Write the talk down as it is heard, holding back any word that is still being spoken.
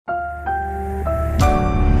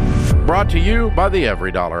Brought to you by the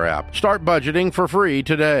EveryDollar app. Start budgeting for free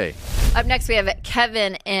today. Up next, we have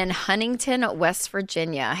Kevin in Huntington, West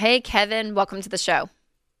Virginia. Hey, Kevin, welcome to the show.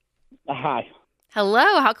 Hi.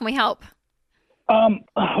 Hello, how can we help?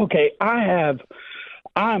 Okay, I'm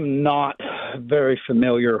not very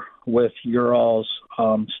familiar with your all's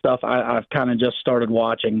stuff. I've kind of just started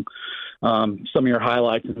watching some of your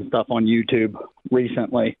highlights and stuff on YouTube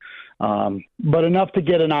recently, but enough to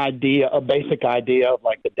get a basic idea of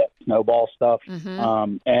like the debt snowball stuff.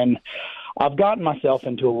 Mm-hmm. And I've gotten myself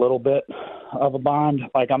into a little bit of a bind.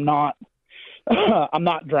 Like I'm not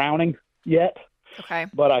drowning yet. Okay.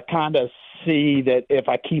 But I kind of see that if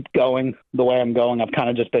I keep going the way I'm going, I've kind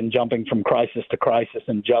of just been jumping from crisis to crisis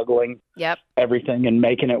and juggling everything and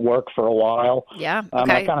making it work for a while. Yeah.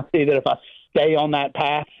 Okay. I kind of see that if I stay on that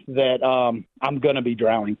path that I'm going to be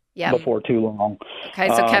drowning before too long. Okay.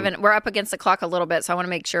 So Kevin, we're up against the clock a little bit, so I want to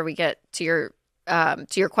make sure we get to your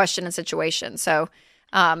question and situation. So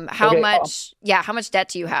how much debt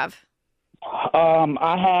do you have?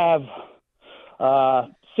 I have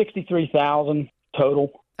 63,000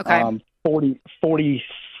 total. Okay.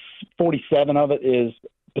 47 of it is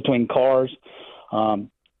between cars.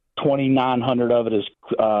 2,900 of it is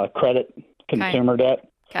credit, consumer debt.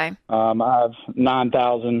 Okay. I have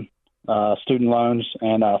 9,000 student loans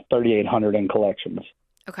and 3,800 in collections.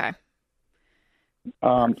 Okay.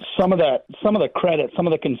 Some of the credit, some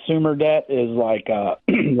of the consumer debt is like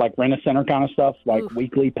like Rent-A-Center kind of stuff, like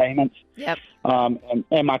weekly payments. Yep.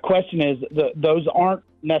 And my question is, those aren't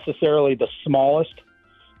necessarily the smallest.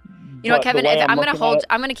 You know what, Kevin? I'm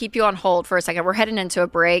going to keep you on hold for a second. We're heading into a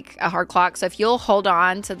break, a hard clock. So if you'll hold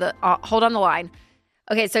on the line.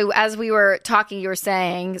 Okay. So as we were talking, you were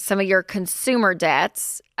saying some of your consumer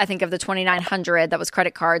debts. I think of the 2,900 that was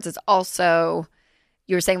credit cards. Is also,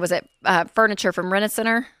 you were saying, was it furniture from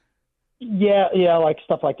Rent-A-Center? Yeah, like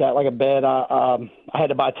stuff like that, like a bed. I had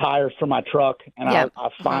to buy tires for my truck, and I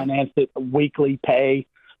financed it, weekly pay,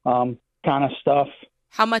 kind of stuff.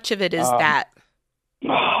 How much of it is that?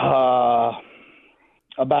 About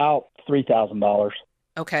 $3,000.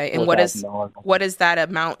 Okay, and what does that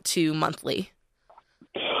amount to monthly?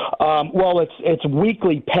 Well, it's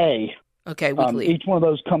weekly pay. Okay, weekly. Each one of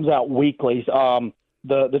those comes out weekly.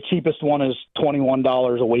 The cheapest one is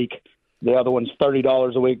 $21 a week. The other one's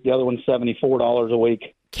 $30 a week. The other one's $74 a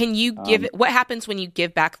week. Can you give it? What happens when you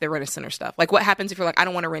give back the Rent-A-Center stuff? Like, what happens if you're like, I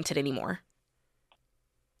don't want to rent it anymore?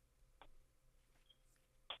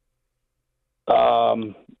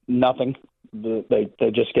 Nothing.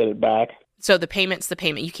 They just get it back. So the payment's the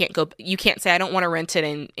payment. You can't say I don't want to rent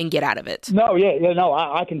it and get out of it. No,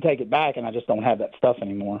 I can take it back, and I just don't have that stuff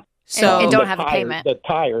anymore. So and don't have the payment. The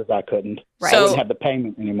tires I couldn't. Right. I wouldn't have the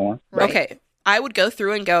payment anymore. Right. Okay. I would go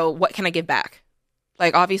through and go, what can I give back?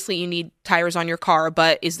 Like, obviously you need tires on your car,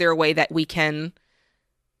 but is there a way that we can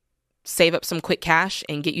save up some quick cash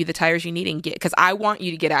and get you the tires you need and get, because I want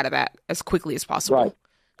you to get out of that as quickly as possible. Right.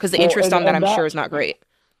 Because the interest on that, I'm sure, is not great.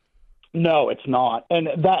 No, it's not. And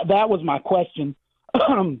that was my question,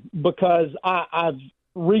 because I've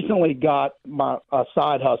recently got a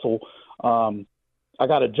side hustle. I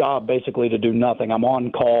got a job basically to do nothing. I'm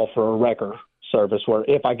on call for a wrecker service where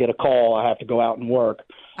if I get a call, I have to go out and work,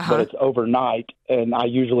 but it's overnight, and I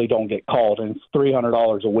usually don't get called, and it's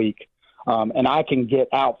 $300 a week. And I can get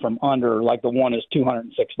out from under, like the one is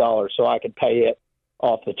 $206, so I could pay it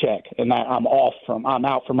off the check, and that I'm out from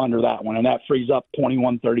under that one, and that frees up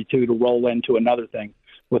 $21.32 to roll into another thing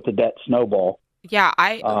with the debt snowball. Yeah,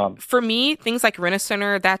 for me, things like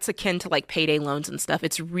Rent-A-Center, that's akin to like payday loans and stuff.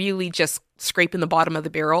 It's really just scraping the bottom of the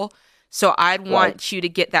barrel. So I'd want you to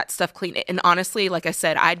get that stuff clean. And honestly, like I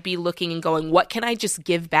said, I'd be looking and going, what can I just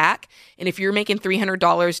give back? And if you're making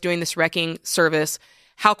 $300 doing this wrecking service,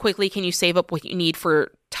 how quickly can you save up what you need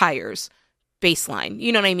for tires, baseline?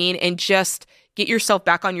 You know what I mean? And just get yourself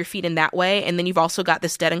back on your feet in that way. And then you've also got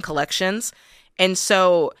this debt and collections. And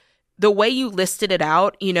so the way you listed it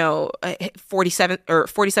out, you know,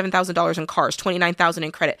 $47,000 in cars, $29,000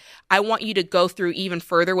 in credit. I want you to go through even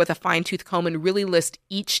further with a fine-tooth comb and really list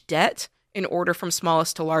each debt in order from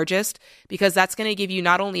smallest to largest, because that's going to give you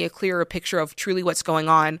not only a clearer picture of truly what's going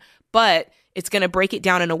on, but it's going to break it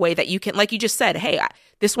down in a way that you can, like you just said, hey,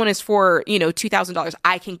 this one is for, you know, $2,000.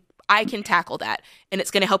 I can tackle that. And it's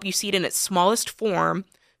going to help you see it in its smallest form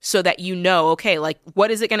so that you know, okay, like, what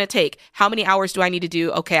is it going to take? How many hours do I need to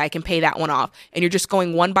do? Okay, I can pay that one off. And you're just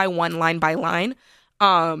going one by one, line by line.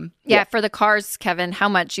 Yeah, for the cars, Kevin, how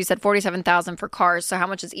much? You said $47,000 for cars. So how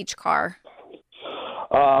much is each car?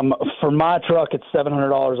 For my truck, it's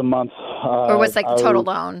 $700 a month. Or what's like the total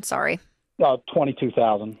loan? Sorry.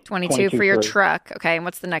 $22,000. 22 for your truck. Okay, and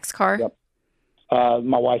what's the next car? Yep.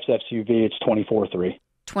 My wife's SUV, it's 24,300.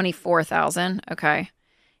 24,000. Okay.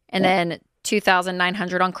 And then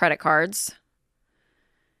 2,900 on credit cards.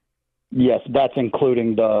 Yes, that's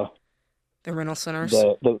including the rental centers.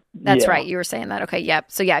 That's right. You were saying that. Okay.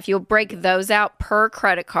 Yep. So yeah, if you'll break those out per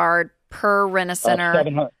credit card, per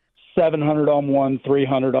Rent-A-Center. 700 on one,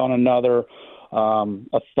 300 on another,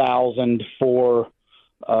 1,000 for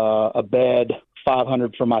a bed,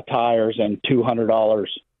 500 for my tires, and $200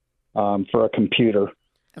 for a computer.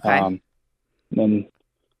 Okay. Then,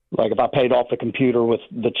 like, if I paid off the computer with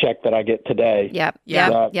the check that I get today. Yep.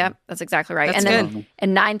 That's exactly right. That's good.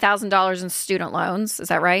 And $9,000 in student loans. Is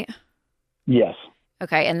that right? Yes.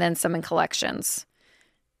 Okay. And then some in collections.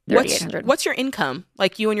 3,800. What's your income?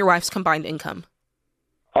 Like you and your wife's combined income?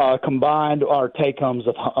 Combined, our take homes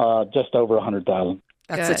of just over 100,000.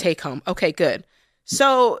 That's the take home. Okay, good.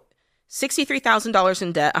 So $63,000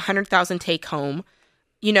 in debt, 100,000 take home.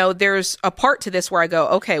 You know, there's a part to this where I go,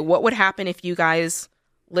 okay, what would happen if you guys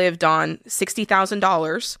lived on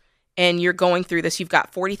 $60,000 and you're going through this? You've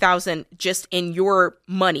got $40,000 just in your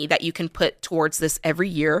money that you can put towards this every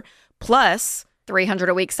year, plus $300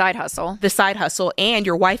 a week side hustle. The side hustle, and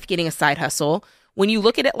your wife getting a side hustle. When you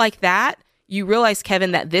look at it like that, you realize,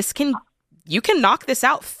 Kevin, that you can knock this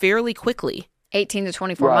out fairly quickly. 18 to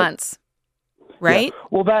 24 months. Right? Yeah.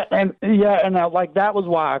 Well, that was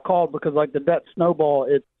why I called, because like the debt snowball,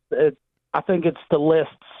 I think it's the list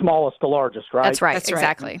smallest to largest, right? That's right.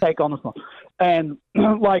 Exactly. Take on the small. And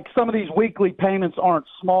like some of these weekly payments aren't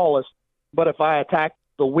smallest, but if I attack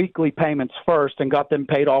the weekly payments first and got them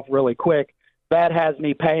paid off really quick, that has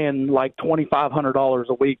me paying like $2,500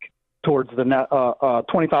 a week towards the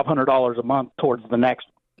 $2,500 a month towards the next.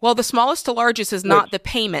 Well, the smallest to largest is not the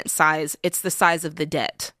payment size; it's the size of the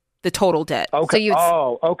debt, the total debt. Okay.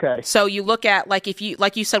 Okay. So you look at like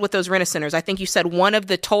you said with those Rent-A-Centers. I think you said one of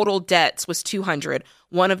the total debts was $200.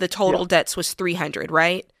 One of the total debts was $300,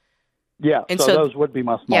 right? Yeah. And so those would be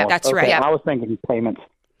my smallest. Yeah, that's right. I was thinking payments.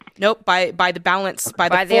 Nope, by the balance, by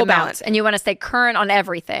the full balance. And you want to stay current on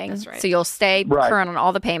everything. That's right. So you'll stay current on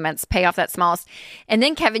all the payments, pay off that smallest. And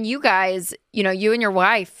then, Kevin, you guys, you and your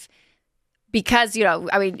wife, because,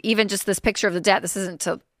 even just this picture of the debt, this isn't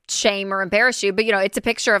to shame or embarrass you, but, it's a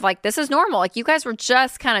picture of like, this is normal. Like you guys were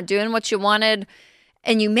just kind of doing what you wanted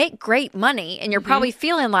and you make great money and you're probably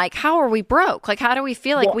feeling like, how are we broke? Like, how do we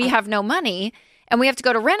feel like we have no money? And we have to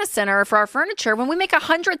go to Rent-A-Center for our furniture when we make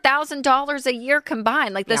 $100,000 a year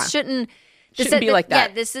combined. Like this shouldn't be like that.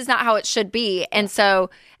 Yeah, this is not how it should be. And so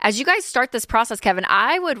as you guys start this process, Kevin,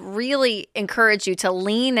 I would really encourage you to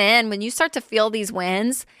lean in when you start to feel these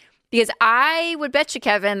wins, because I would bet you,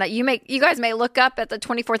 Kevin, that you guys may look up at the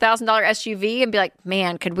 $24,000 SUV and be like,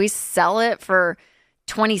 man, could we sell it for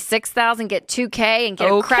 $26,000, get $2,000 and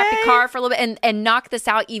get a crappy car for a little bit and knock this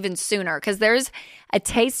out even sooner? Because there's a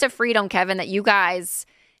taste of freedom, Kevin, that you guys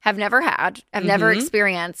have never had, have never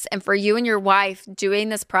experienced. And for you and your wife doing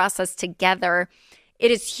this process together,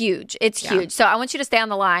 it is huge. It's huge. So I want you to stay on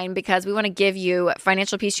the line because we want to give you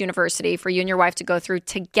Financial Peace University for you and your wife to go through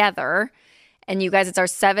together. And you guys, it's our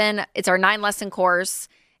 9-lesson course.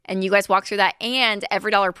 And you guys walk through that and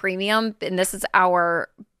EveryDollar Premium. And this is our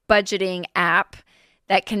budgeting app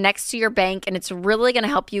that connects to your bank. And it's really going to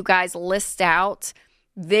help you guys list out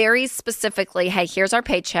very specifically, hey, here's our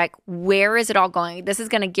paycheck. Where is it all going? This is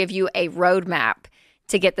going to give you a roadmap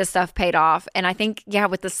to get this stuff paid off. And I think,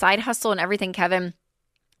 with the side hustle and everything, Kevin,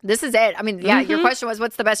 this is it. I mean, your question was,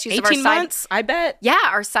 what's the best use of our 18 months, I bet. Yeah,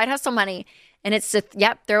 our side hustle money. And it's just,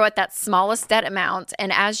 throw at that smallest debt amount.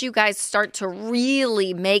 And as you guys start to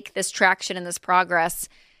really make this traction and this progress,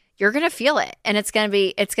 you're going to feel it. And it's going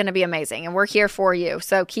to be amazing. And we're here for you.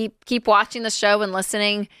 So keep watching the show and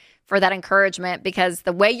listening for that encouragement, because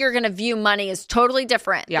the way you're going to view money is totally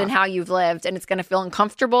different than how you've lived. And it's going to feel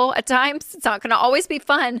uncomfortable at times. It's not going to always be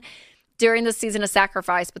fun during the season of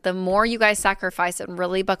sacrifice. But the more you guys sacrifice and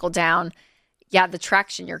really buckle down, the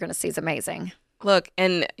traction you're going to see is amazing. Look,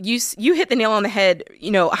 and you hit the nail on the head.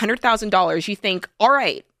 $100,000. You think, all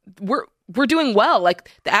right, we're doing well. Like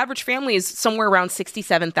the average family is somewhere around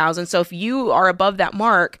 67,000. So if you are above that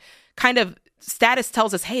mark, kind of status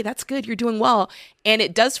tells us, hey, that's good. You're doing well. And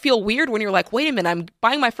it does feel weird when you're like, wait a minute, I'm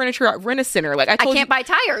buying my furniture at Rent-A-Center. Like I can't buy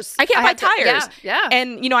tires. I can't buy tires. Yeah.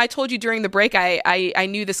 And, I told you during the break, I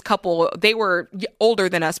knew this couple. They were older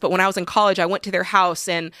than us, but when I was in college, I went to their house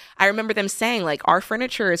and I remember them saying like, our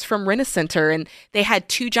furniture is from Rent-A-Center. And they had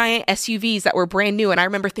 2 giant SUVs that were brand new. And I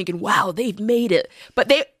remember thinking, wow, they've made it.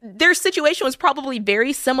 But their situation was probably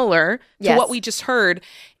very similar to what we just heard.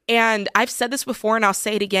 And I've said this before and I'll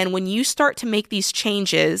say it again. When you start to make these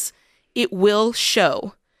changes, it will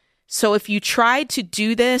show. So if you tried to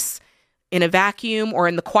do this in a vacuum or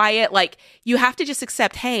in the quiet. Like, you have to just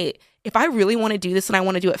accept, hey, if I really want to do this and I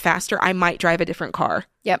want to do it faster, I might drive a different car.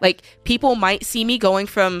 Yep. Like, people might see me going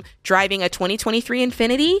from driving a 2023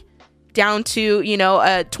 Infiniti down to, you know,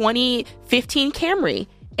 a 2015 Camry.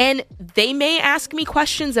 And they may ask me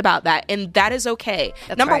questions about that, and that is okay.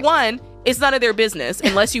 Number one, it's none of their business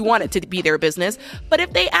unless you want it to be their business. But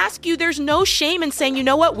if they ask you, there's no shame in saying, you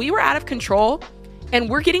know what, we were out of control and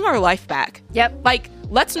we're getting our life back. Yep. Like,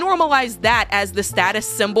 let's normalize that as the status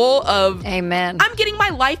symbol of, amen, I'm getting my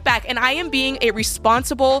life back and I am being a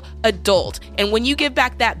responsible adult. And when you give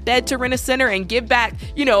back that bed to Rent-A-Center and give back,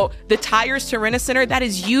 you know, the tires to Rent-A-Center, that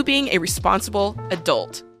is you being a responsible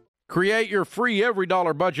adult. Create your free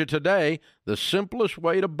EveryDollar budget today, the simplest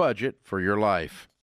way to budget for your life.